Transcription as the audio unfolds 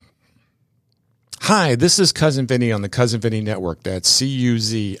Hi, this is Cousin Vinny on the Cousin Vinny Network. That's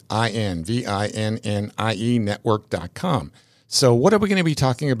CUZINVINNIE network.com. So what are we going to be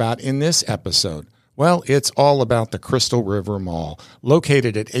talking about in this episode? Well, it's all about the Crystal River Mall,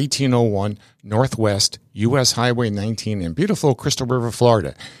 located at 1801 Northwest US Highway 19 in beautiful Crystal River,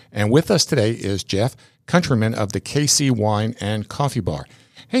 Florida. And with us today is Jeff Countryman of the KC Wine and Coffee Bar.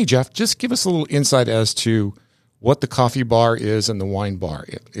 Hey, Jeff, just give us a little insight as to what the coffee bar is and the wine bar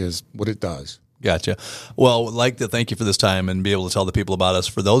is, what it does. Gotcha. Well, I'd like to thank you for this time and be able to tell the people about us.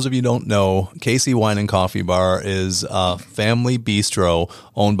 For those of you who don't know, KC Wine and Coffee Bar is a family bistro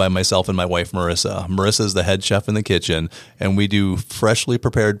owned by myself and my wife, Marissa. Marissa is the head chef in the kitchen, and we do freshly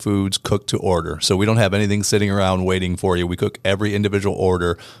prepared foods cooked to order. So we don't have anything sitting around waiting for you. We cook every individual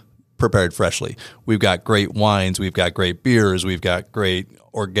order prepared freshly. We've got great wines. We've got great beers. We've got great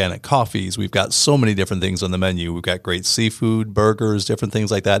organic coffees. We've got so many different things on the menu. We've got great seafood, burgers, different things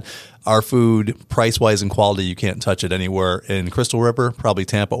like that. Our food, price-wise and quality, you can't touch it anywhere in Crystal River, probably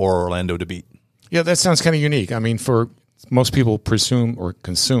Tampa or Orlando to beat. Yeah, that sounds kind of unique. I mean, for most people presume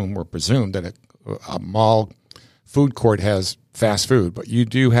that a mall food court has fast food, but you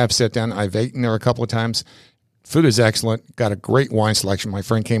do have sit down. I've eaten there a couple of times. Food is excellent. Got a great wine selection. My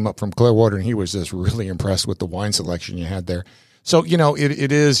friend came up from Clearwater, and he was just really impressed with the wine selection you had there. So,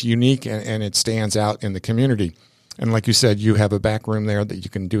 it is unique, and it stands out in the community. And like you said, you have a back room there that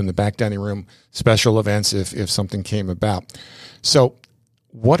you can do in the back dining room, special events if something came about. So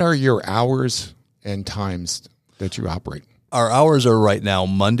what are your hours and times that you operate? Our hours are right now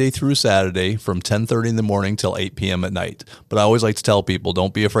Monday through Saturday from 10:30 in the morning till 8 p.m. at night. But I always like to tell people,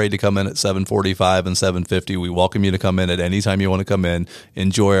 don't be afraid to come in at 7:45 and 7:50. We welcome you to come in at any time you want to come in,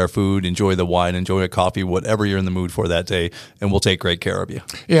 enjoy our food, enjoy the wine, enjoy a coffee, whatever you're in the mood for that day, and we'll take great care of you.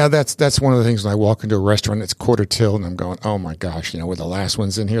 Yeah, that's one of the things when I walk into a restaurant, it's quarter till, and I'm going, oh my gosh, we're the last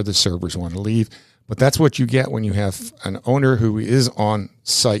ones in here. The servers want to leave. But that's what you get when you have an owner who is on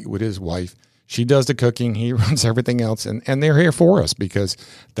site with his wife. She does the cooking, he runs everything else, and they're here for us because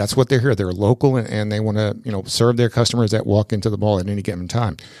that's what they're here. They're local, and they want to serve their customers that walk into the mall at any given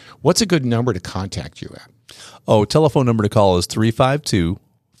time. What's a good number to contact you at? Oh, telephone number to call is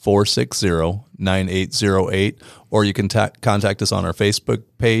 352-460-9808, or you can contact us on our Facebook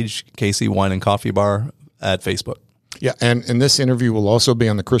page, KC Wine and Coffee Bar at Facebook. Yeah, and this interview will also be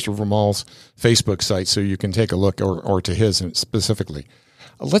on the Crystal River Mall's Facebook site, so you can take a look, or to his specifically.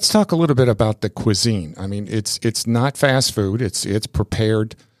 Let's talk a little bit about the cuisine. I mean, it's not fast food. It's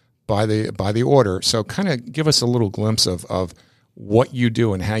prepared by the order. So kind of give us a little glimpse of what you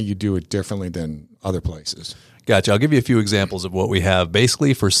do and how you do it differently than other places. Gotcha. I'll give you a few examples of what we have.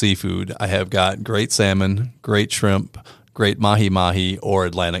 Basically for seafood, I have got great salmon, great shrimp, great mahi-mahi, or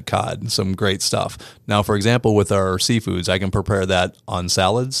Atlantic cod, some great stuff. Now, for example, with our seafoods, I can prepare that on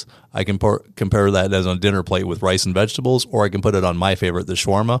salads. I can compare that as a dinner plate with rice and vegetables, or I can put it on my favorite, the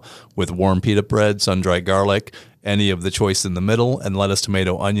shawarma, with warm pita bread, sun-dried garlic, any of the choice in the middle, and lettuce,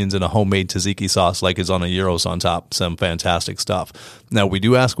 tomato, onions, and a homemade tzatziki sauce like is on a gyros on top. Some fantastic stuff. Now, we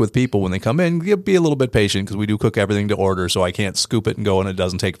do ask with people when they come in, be a little bit patient because we do cook everything to order, so I can't scoop it and go, and it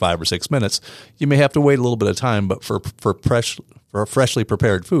doesn't take 5 or 6 minutes. You may have to wait a little bit of time, but for freshly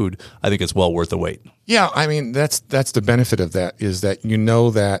prepared food, I think it's well worth the wait. Yeah, I mean, that's the benefit of that is that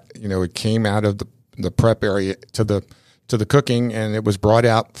that it came out of the prep area to the cooking, and it was brought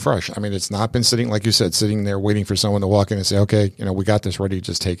out fresh. I mean, it's not been sitting, like you said, sitting there waiting for someone to walk in and say, okay, we got this ready,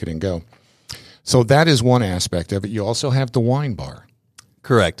 just take it and go. So that is one aspect of it. You also have the wine bar.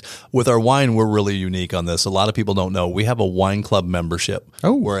 Correct. With our wine, we're really unique on this. A lot of people don't know. We have a wine club membership.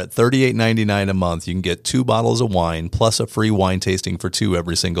 Oh. We're at $38.99 a month. You can get 2 bottles of wine plus a free wine tasting for 2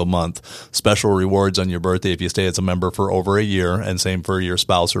 every single month. Special rewards on your birthday if you stay as a member for over a year, and same for your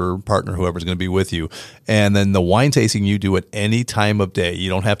spouse or partner, whoever's going to be with you. And then the wine tasting you do at any time of day. You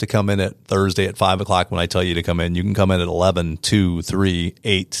don't have to come in at Thursday at 5 o'clock when I tell you to come in. You can come in at 11, 2, 3,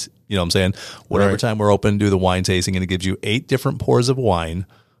 8. You know what I'm saying? Whatever time we're open, do the wine tasting, and it gives you 8 different pours of wine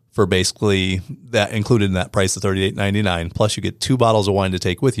for basically that included in that price of $38.99. Plus, you get 2 bottles of wine to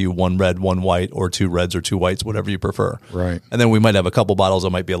take with you, 1 red, 1 white, or 2 reds or 2 whites, whatever you prefer. Right. And then we might have a couple bottles that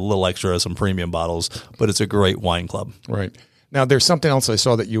might be a little extra, some premium bottles, but it's a great wine club. Right. Now, there's something else I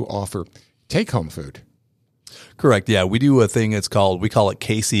saw that you offer, take-home food. Correct. Yeah, we do a thing. We call it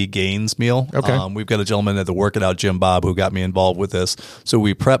KC Gains Meal. Okay. We've got a gentleman at the Work It Out, Jim Bob, who got me involved with this. So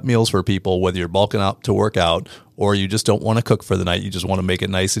we prep meals for people, whether you're bulking up to work out, or you just don't want to cook for the night. You just want to make it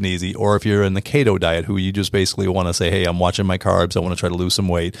nice and easy. Or if you're in the keto diet, who you just basically want to say, hey, I'm watching my carbs. I want to try to lose some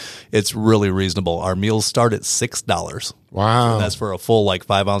weight. It's really reasonable. Our meals start at $6. Wow. And that's for a full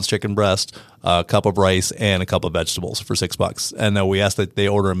 5-ounce chicken breast, a cup of rice, and a cup of vegetables for $6. And then we ask that they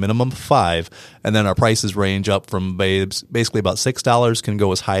order a minimum of 5, and then our prices range up from basically about $6, can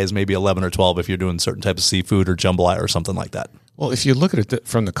go as high as maybe 11 or 12 if you're doing certain types of seafood or jambalaya or something like that. Well, if you look at it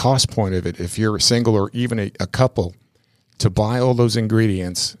from the cost point of it, if you're a single or even a couple, to buy all those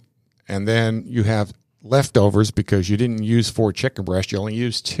ingredients, and then you have leftovers because you didn't use 4 chicken breasts, you only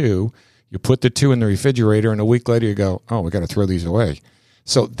used 2. You put the 2 in the refrigerator, and a week later you go, oh, we got to throw these away.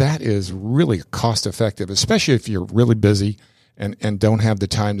 So that is really cost effective, especially if you're really busy and don't have the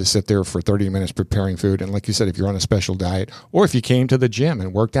time to sit there for 30 minutes preparing food. And like you said, if you're on a special diet, or if you came to the gym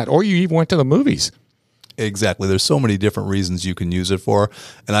and worked out, or you even went to the movies. Exactly. There's so many different reasons you can use it for.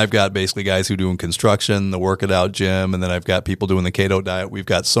 And I've got basically guys who doing construction, the work it out gym, and then I've got people doing the keto diet. We've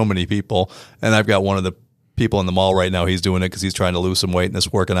got so many people. And I've got one of the people in the mall right now. He's doing it because he's trying to lose some weight and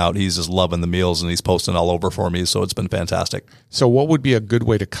it's working out. He's just loving the meals and he's posting all over for me. So it's been fantastic. So what would be a good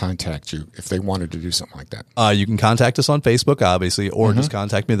way to contact you if they wanted to do something like that? You can contact us on Facebook, obviously, or just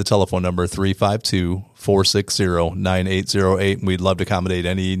contact me at the telephone number 352-460-9808. And we'd love to accommodate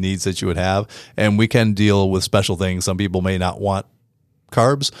any needs that you would have. And we can deal with special things. Some people may not want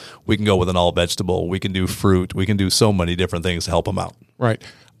carbs. We can go with an all vegetable. We can do fruit. We can do so many different things to help them out. Right.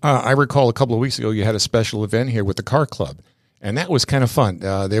 I recall a couple of weeks ago you had a special event here with the car club, and that was kind of fun.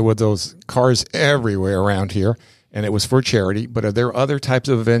 There were those cars everywhere around here, and it was for charity. But are there other types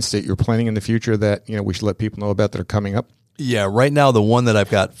of events that you're planning in the future that we should let people know about that are coming up? Yeah, right now the one that I've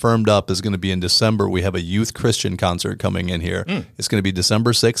got firmed up is going to be in December. We have a youth Christian concert coming in here. It's going to be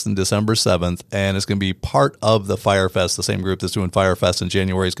December 6th and December 7th, and it's going to be part of the Firefest. The same group that's doing Firefest in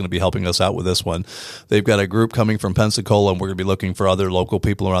January is going to be helping us out with this one. They've got a group coming from Pensacola, and we're going to be looking for other local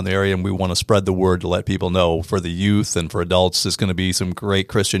people around the area, and we want to spread the word to let people know. For the youth and for adults, there's going to be some great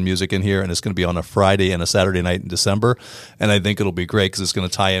Christian music in here, and it's going to be on a Friday and a Saturday night in December, and I think it'll be great because it's going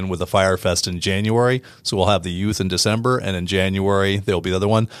to tie in with the Firefest in January, so we'll have the youth in December, and in January, there'll be the other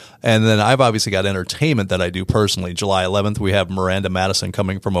one. And then I've obviously got entertainment that I do personally. July 11th, we have Miranda Madison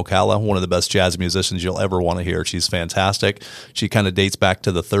coming from Ocala, one of the best jazz musicians you'll ever want to hear. She's fantastic. She kind of dates back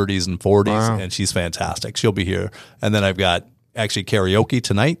to the 30s and 40s, and she's fantastic. She'll be here. And then I've got actually karaoke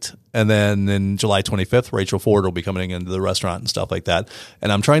tonight. And then in July 25th, Rachel Ford will be coming into the restaurant and stuff like that.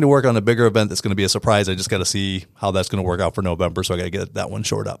 And I'm trying to work on a bigger event that's going to be a surprise. I just got to see how that's going to work out for November, so I got to get that one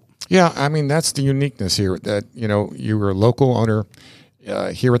shored up. Yeah, I mean, that's the uniqueness here, that, you were a local owner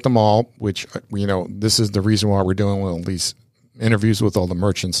here at the mall, which, this is the reason why we're doing all these interviews with all the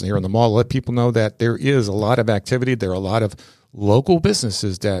merchants here in the mall, let people know that there is a lot of activity. There are a lot of local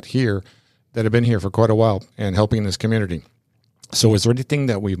businesses that have been here for quite a while and helping this community. So is there anything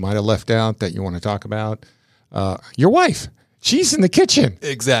that we might have left out that you want to talk about? Your wife, she's in the kitchen.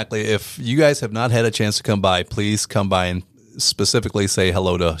 Exactly. If you guys have not had a chance to come by, please come by and specifically say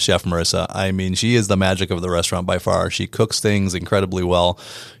hello to Chef Marissa. I mean, she is the magic of the restaurant by far. She cooks things incredibly well.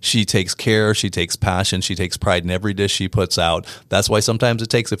 She takes care, she takes passion, she takes pride in every dish she puts out. That's why sometimes it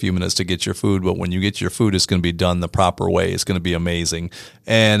takes a few minutes to get your food, but when you get your food, it's going to be done the proper way. It's going to be amazing.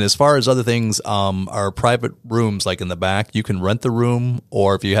 And as far as other things, our private rooms, like in the back, you can rent the room,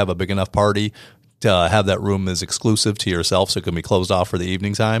 or if you have a big enough party, to have that room is exclusive to yourself, so it can be closed off for the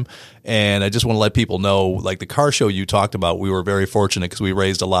evening time. And I just want to let people know, like the car show you talked about, we were very fortunate because we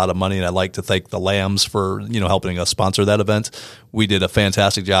raised a lot of money, and I'd like to thank the Lambs for helping us sponsor that event. We did a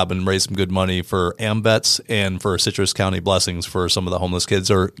fantastic job and raised some good money for AMVETS and for Citrus County Blessings for some of the homeless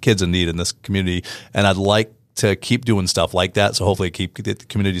kids or kids in need in this community. And I'd like to keep doing stuff like that, so hopefully keep the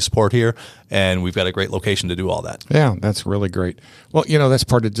community support here, and we've got a great location to do all that. Yeah, that's really great. Well, that's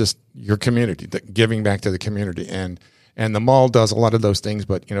part of just your community, the giving back to the community, and the mall does a lot of those things,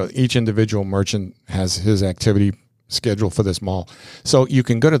 but each individual merchant has his activity schedule for this mall. So you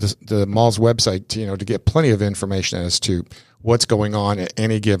can go to the mall's website to get plenty of information as to what's going on at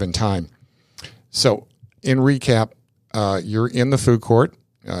any given time. So in recap, you're in the food court.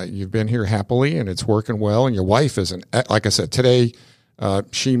 You've been here happily, and it's working well. And your wife like I said, today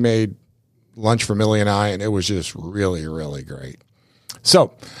she made lunch for Millie and I, and it was just really, really great.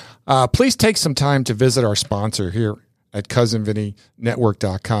 So please take some time to visit our sponsor here at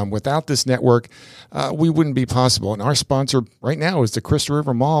CousinVinnyNetwork.com. Without this network, we wouldn't be possible. And our sponsor right now is the Crystal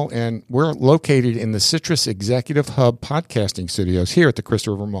River Mall, and we're located in the Citrus Executive Hub podcasting studios here at the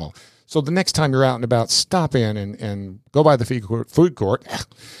Crystal River Mall. So the next time you're out and about, stop in and go by the food court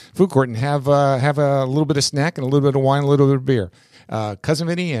and have a little bit of snack and a little bit of wine, a little bit of beer. Cousin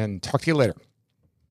Vinny, and talk to you later.